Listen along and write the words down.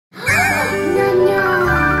Yum yum.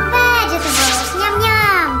 Vegetables. Yum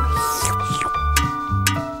yum.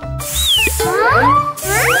 Huh?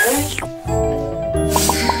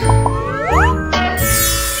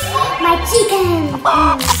 My chicken.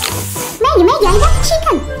 Maggie, I want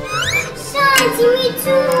chicken. Shanti, me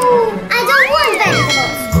too. I don't want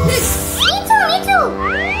vegetables. Me too.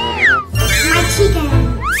 My chicken.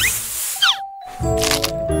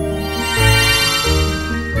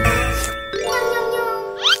 Yum yum yum.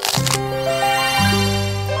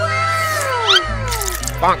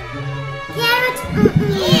 Wow. Carrot.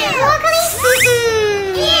 Broccoli.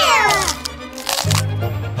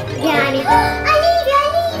 Yummy.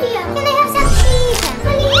 Olivia. Can I have some chicken,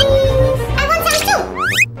 please? I want some too.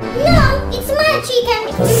 No, it's my chicken.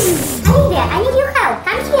 Olivia, I need your help.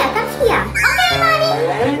 Come here. Okay, Mommy.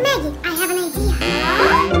 Maggie, I have an idea.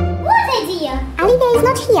 Huh? What idea? Olivia is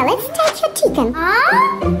not here. Let's take your chicken. Huh?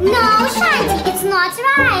 No, Shanti, it's not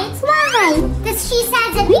right. Why? Because she said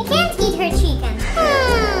that we can't eat her chicken. Oh,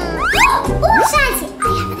 Shanti, I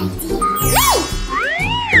have an idea. Wait!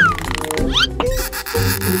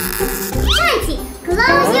 Shanti,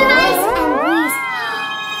 close your eyes and breathe.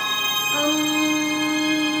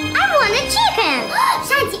 I want a chicken.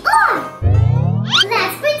 Shanti,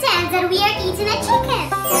 let's pretend that we are eating a chicken.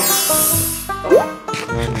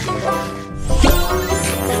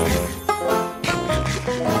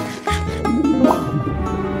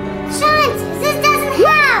 Shanti, this doesn't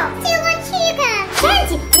help. Still one chicken.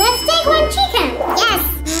 Shanti, let's take one chicken. Yes.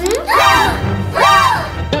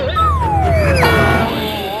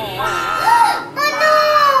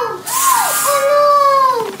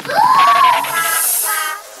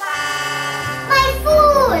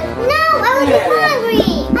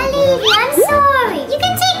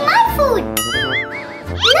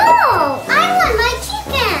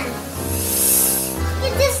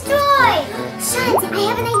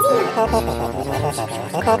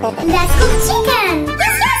 Let's cook chicken!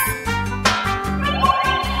 Yes!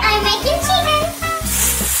 I'm making chicken!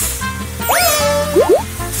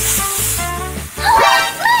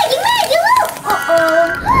 Maggie, look! Uh-oh!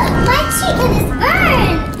 My chicken is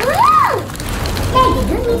burned! Maggie,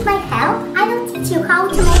 do you need my help? I will teach you how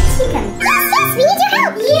to make chicken. Yes! We need your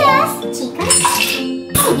help! Yes! Chicken?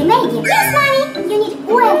 Maggie! Yes, Mommy! You need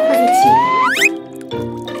oil for the chicken.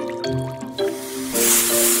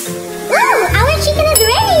 Chicken is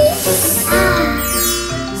ready!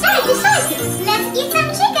 Shanti, let's eat some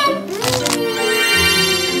chicken!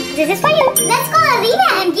 This is for you! Let's call Olivia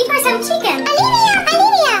and give her some chicken!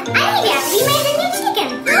 Olivia, we made a new chicken!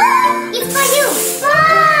 It's for you!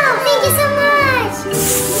 Wow! Thank you so much!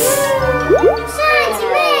 Shanti,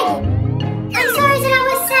 Maggie! I'm sorry that I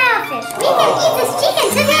was selfish! We can eat this chicken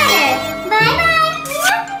together! Bye-bye!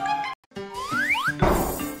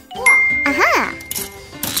 Aha!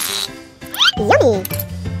 Yummy!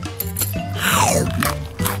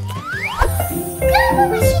 Grandma, what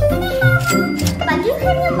machine can I have? But you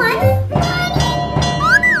have your money?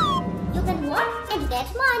 You can work and get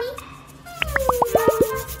money.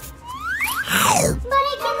 But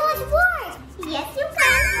I cannot work. Yes, you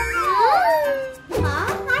can.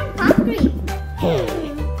 I'm hungry.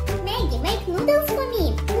 Maggie, make noodles for me.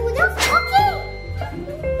 Noodles? Okay.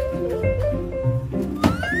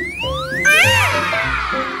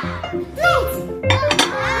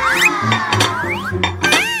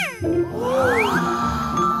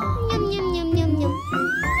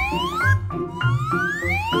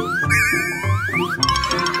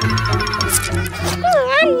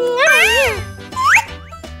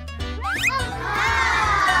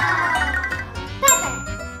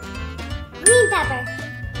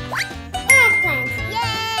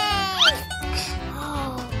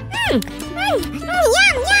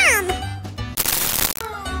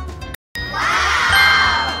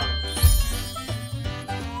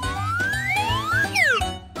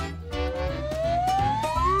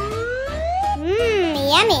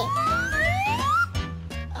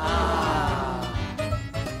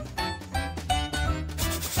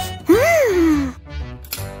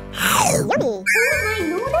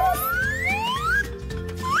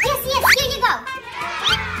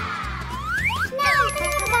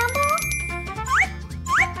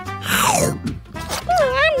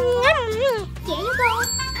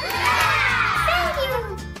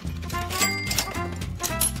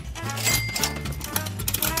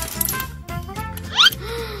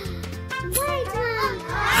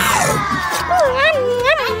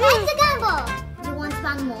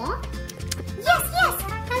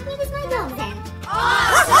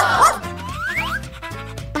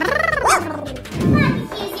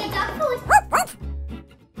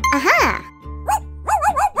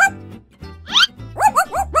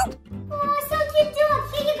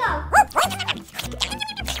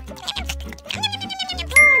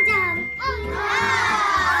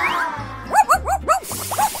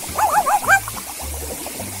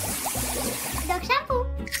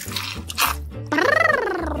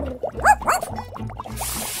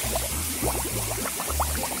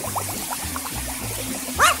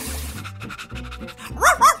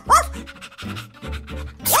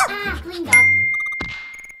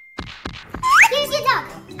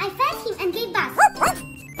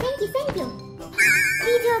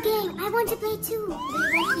 play too. Do you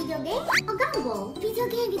want video game or gumball? Video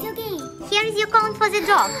game, video game. Here is your cone for the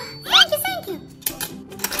dog. Thank you, thank you.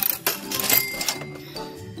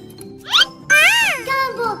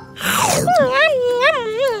 Gumball. But I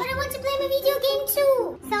want to play my video game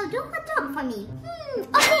too. So do hot dog for me.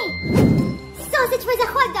 Okay. Sausage for the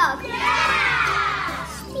hot dog.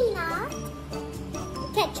 Peanut.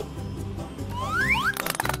 Ketchup.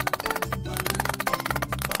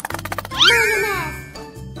 Mayonnaise.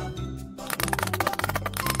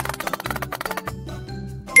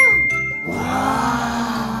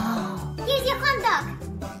 Wow. Here's your hot dog.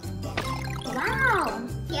 Wow.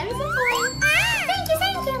 Here is your coin. Thank you,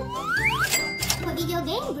 thank you. For video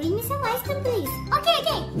game, bring me some ice cream, please. Okay,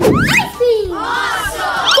 okay. Ice cream.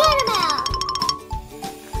 Awesome. Caramel.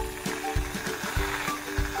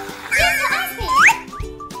 Here's your ice cream.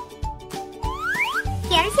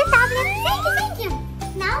 Here is your tablet. Thank you, thank you.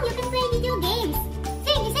 Now you can play video games.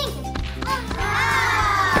 Thank you, thank you.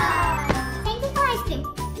 Thank you for ice cream.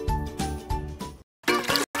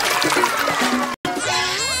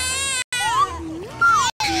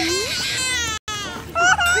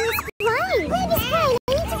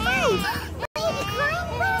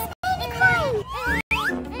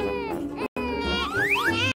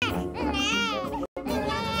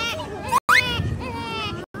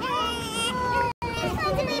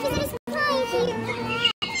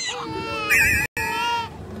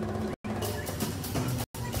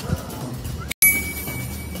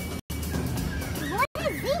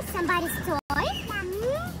 Somebody's toy.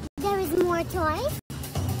 There is more toys.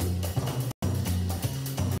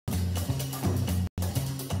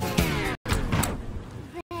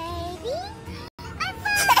 Baby, I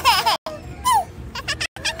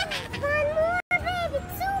found one more baby,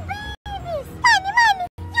 two babies. Mommy, mommy,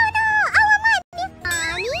 you know our mommy.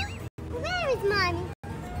 Mommy, where is mommy?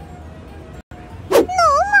 No,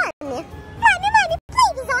 mommy. Mommy, mommy, play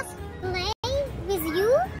with us. Play with you?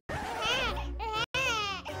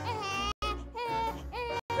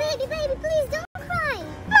 Baby, please don't cry.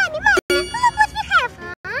 Mommy, look what we have.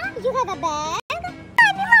 Huh? You have a bag?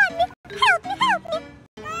 Mommy, help me.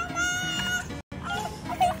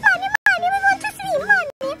 Mommy, we want to swim,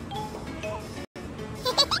 mommy.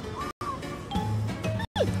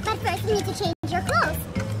 But first we need to change your clothes.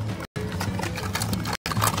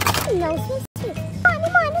 No swim. Mommy,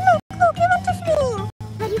 look, we want to swim.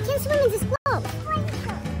 But you can't swim in this clothes.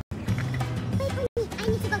 Wait for me, I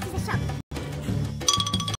need to go to the shop.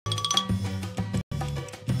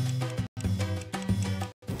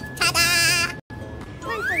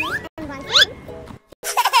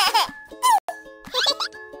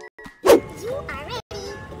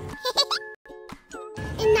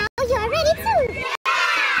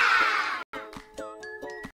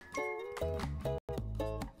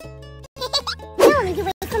 You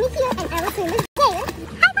wait for me here and I will swim with Taylor.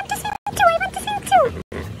 I want to swim too.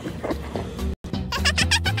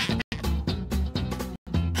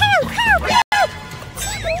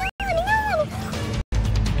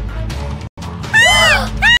 Help!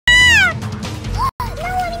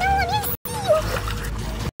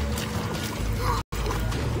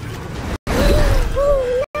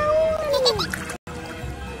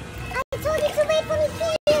 I told you to wait for me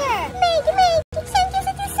here. Maggie, thank you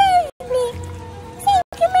that you saved me.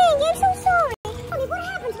 Maggie, I'm so sorry. Mommy, what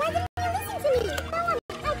happened? Why didn't you listen to me? Mommy,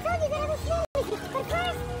 I told you that I was swimming with you. But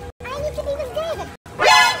first, I need to be with David.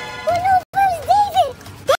 Oh no, where's David?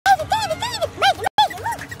 David! Maggie,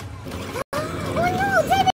 look! Oh no,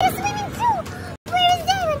 David is swimming too. Where is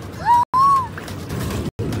David?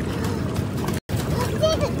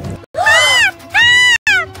 David!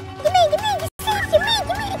 Maggie, save you, Maggie,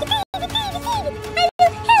 David! I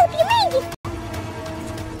will help you, Maggie!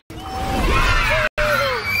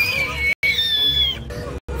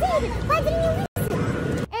 Why didn't you listen?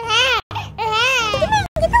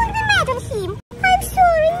 Don't be mad on him. I'm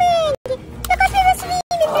sorry, Maggie. Because we were swimming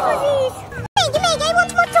because he's... Maggie, I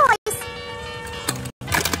want more toys.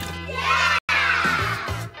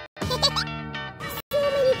 So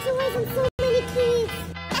many toys and so many kids.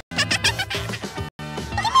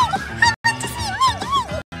 Maggie, I want to swim, Maggie.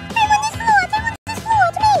 I want this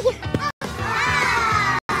float, Maggie.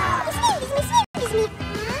 Swim with me.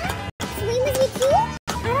 Swim with me too? I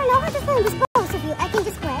don't know how to swim with both of you. I can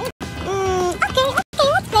just play. Okay,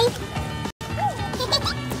 let's play.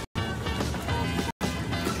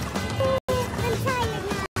 I'm tired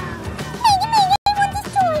now. Maggie, I want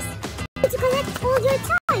these toys. To collect all your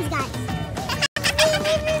toys, guys.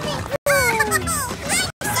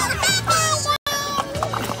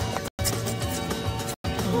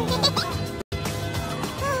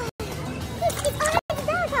 It's already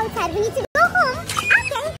dark outside. We need to go home.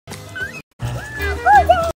 Okay.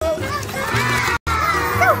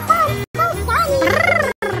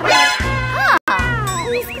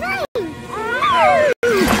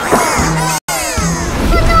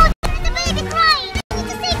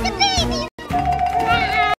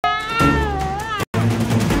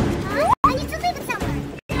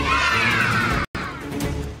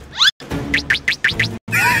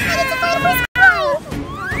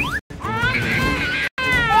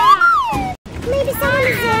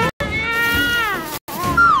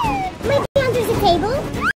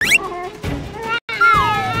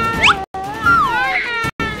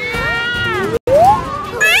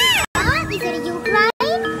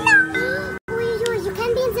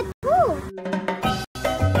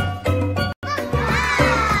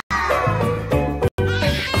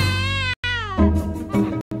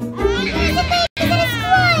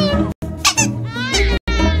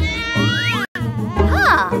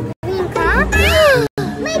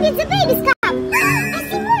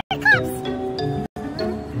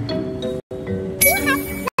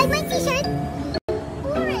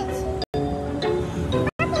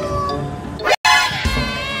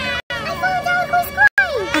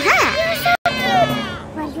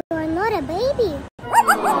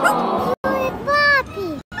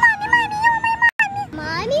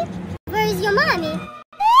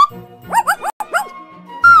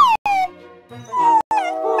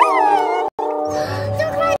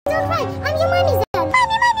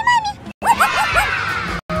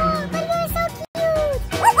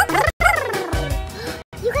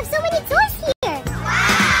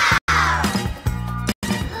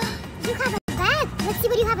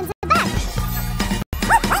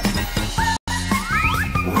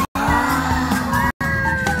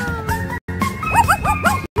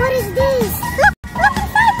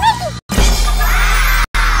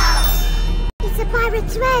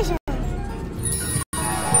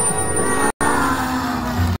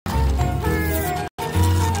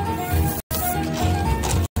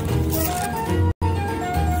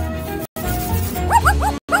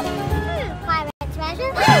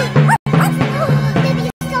 treasure? Maybe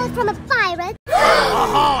you stole it from a pirate?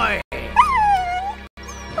 Ahoy!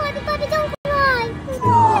 Bobby, don't cry.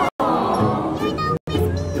 You're not with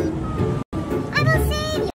me. I will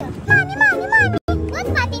save you. Mommy. What,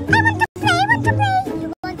 Bobby? I want to play. You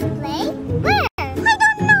want to play? Where? I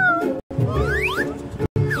don't know.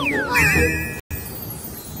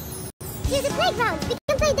 Here's a playground. We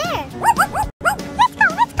can play there. Let's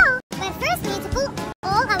go. But first we need to pull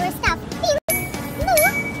all our stuff. Pink, blue,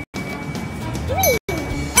 green,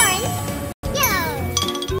 orange, yellow.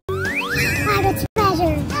 Pirate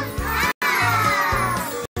treasure.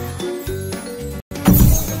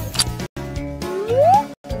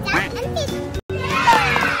 Duck and fish.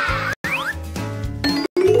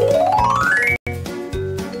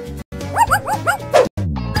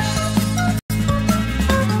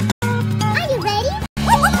 Are you ready?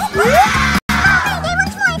 There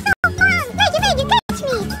was more, so fun! Reggie, catch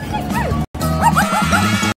me!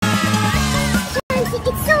 Shanti,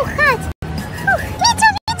 it's so hot! Me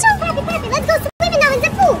too! Perfect! Let's go swimming now in the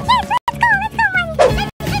pool! Yes, let's go, Mommy!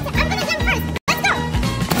 I'm gonna jump first! Let's go!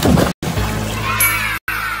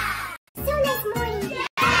 So nice morning!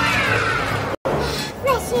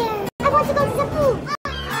 Fresh air! I want to go to the pool!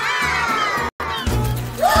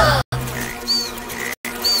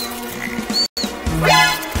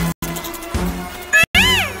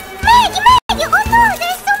 Maggie! Oh no!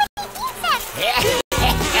 There's so many insects!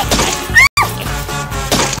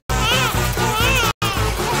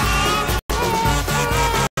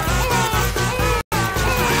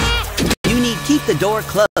 You need to keep the door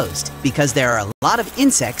closed because there are a lot of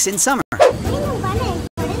insects in summer. I know, Bunny.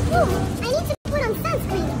 What is blue? I need to put on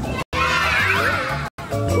sunscreen.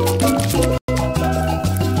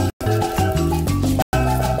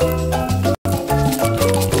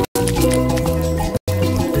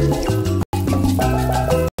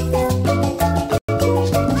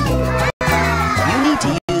 You need to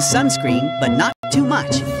use sunscreen, but not too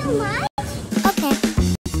much. Too much? Okay.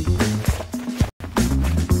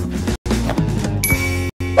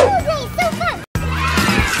 Pool day, so fun!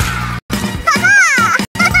 Ha-ha!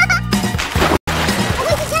 I'm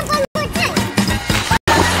going to jump one more time.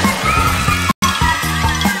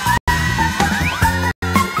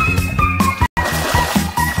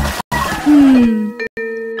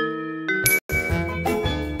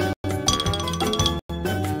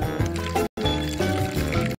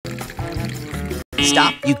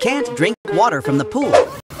 Stop, you can't drink water from the pool. Yay,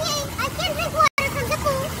 I can drink water from the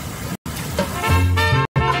pool.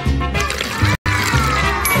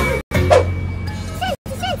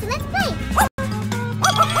 Shanti, let's play.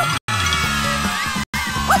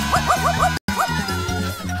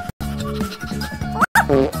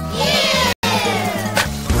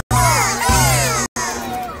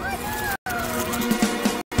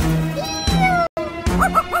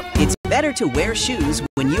 It's better to wear shoes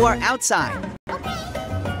when you are outside.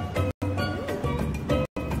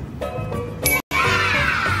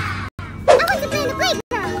 I want to play in the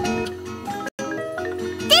playground.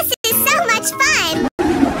 This is so much fun.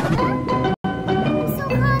 I'm so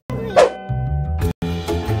hungry.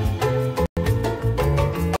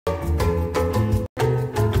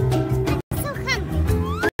 I'm so hungry.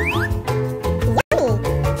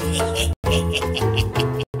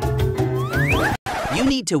 You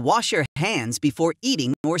need to wash your hands before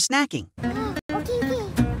eating or snacking. Okay.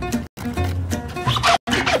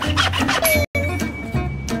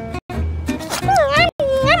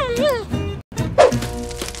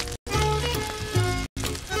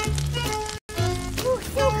 Oh,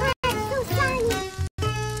 so hot, so sunny.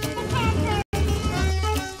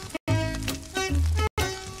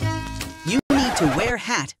 You need to wear a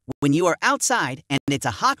hat when you are outside and it's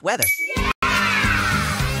a hot weather.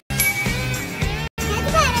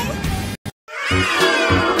 That's better.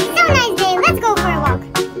 So nice day. Let's go for a walk.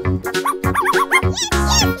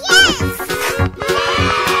 Yes! So fun!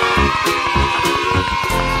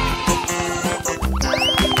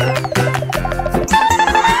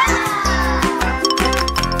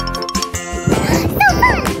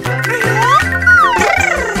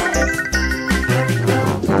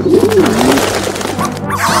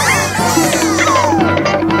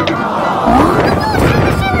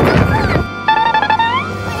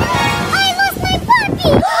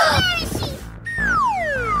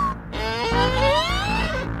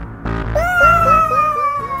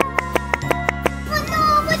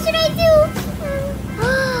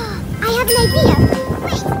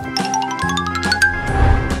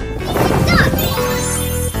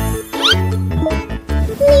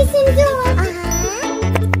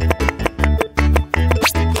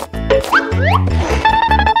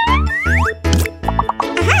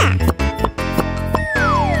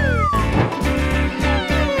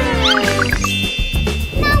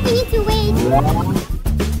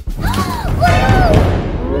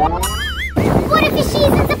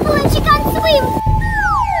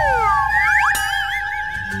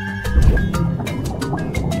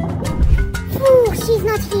 Ooh, she's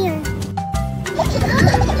not here.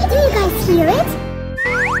 Do you guys hear it?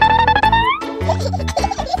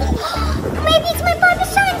 Maybe it's my Papa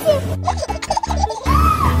Shanti.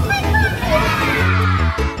 My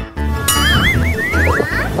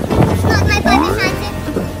It's not my Papa Shanti.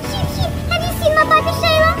 Sheep, sheep, have you seen my Papa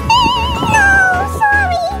Shayla? No,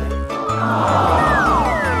 sorry.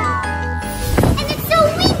 And it's so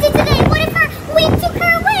windy today. What if our wind took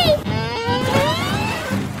her away?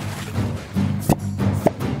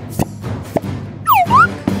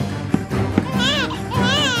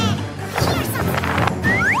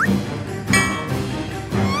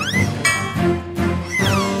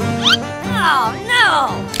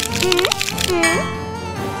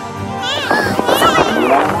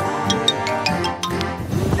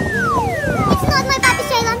 It's not my puppy,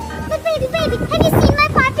 Shayla. But baby, have you seen my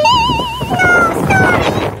puppy? No, sorry.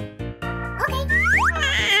 Okay.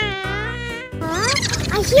 Huh?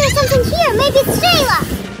 I hear something here. Maybe it's Shayla.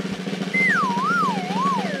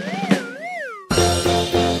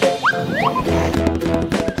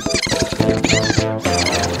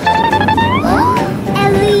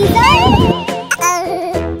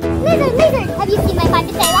 Lizard, have you seen my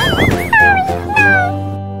puppy, Shayla? Sorry, no.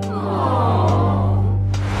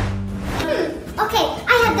 Okay,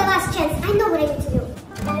 I have the last chance. I know what I need to do.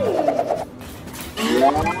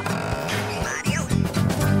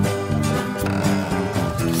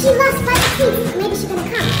 She lost 5 seats. Maybe she's gonna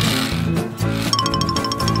come.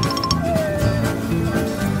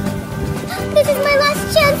 This is my last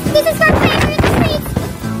chance. This is her favorite treat.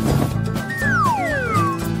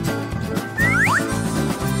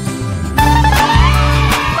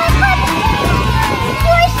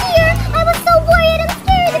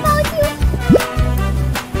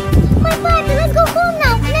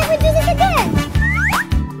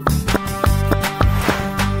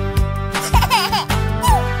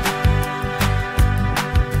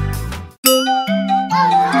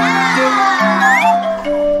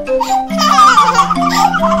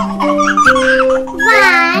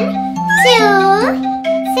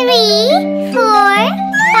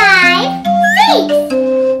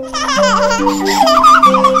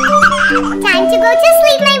 Time to go to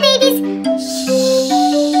sleep, my babies.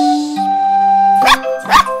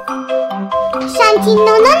 Shanti,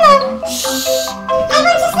 no. I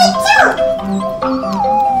want to sleep too.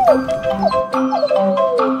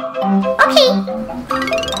 Okay.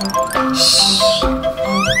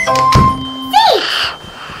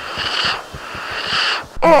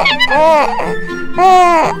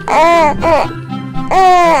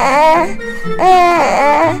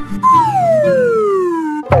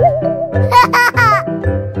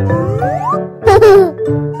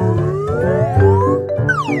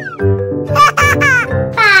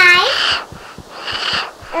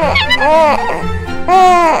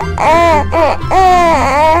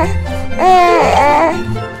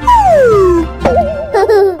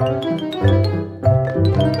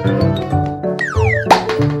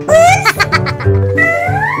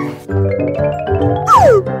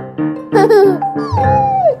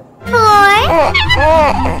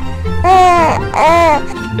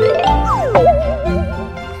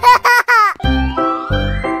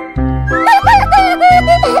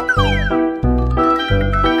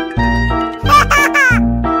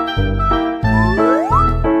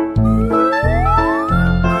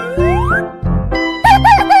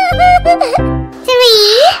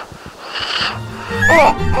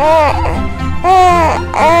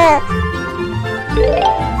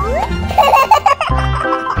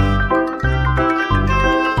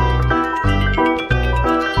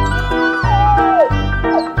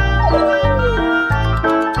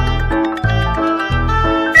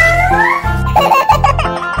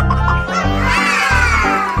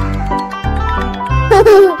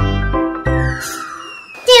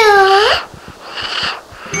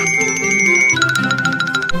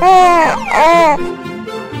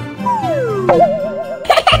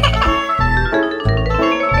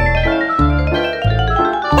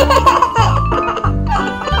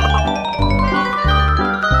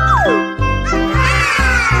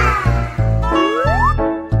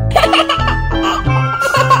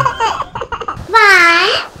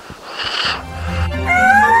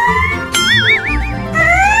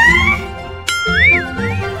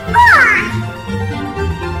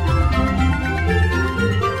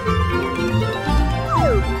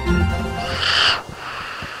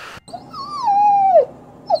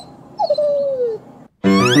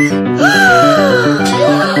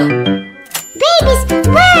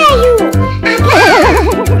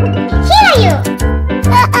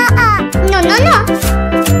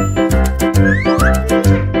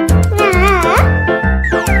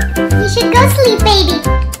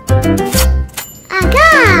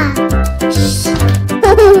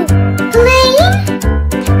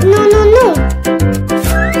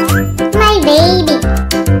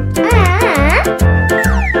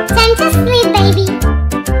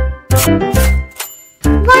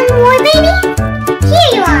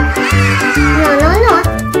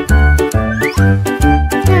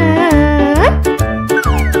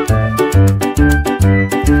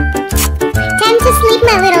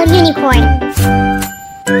 unicorn.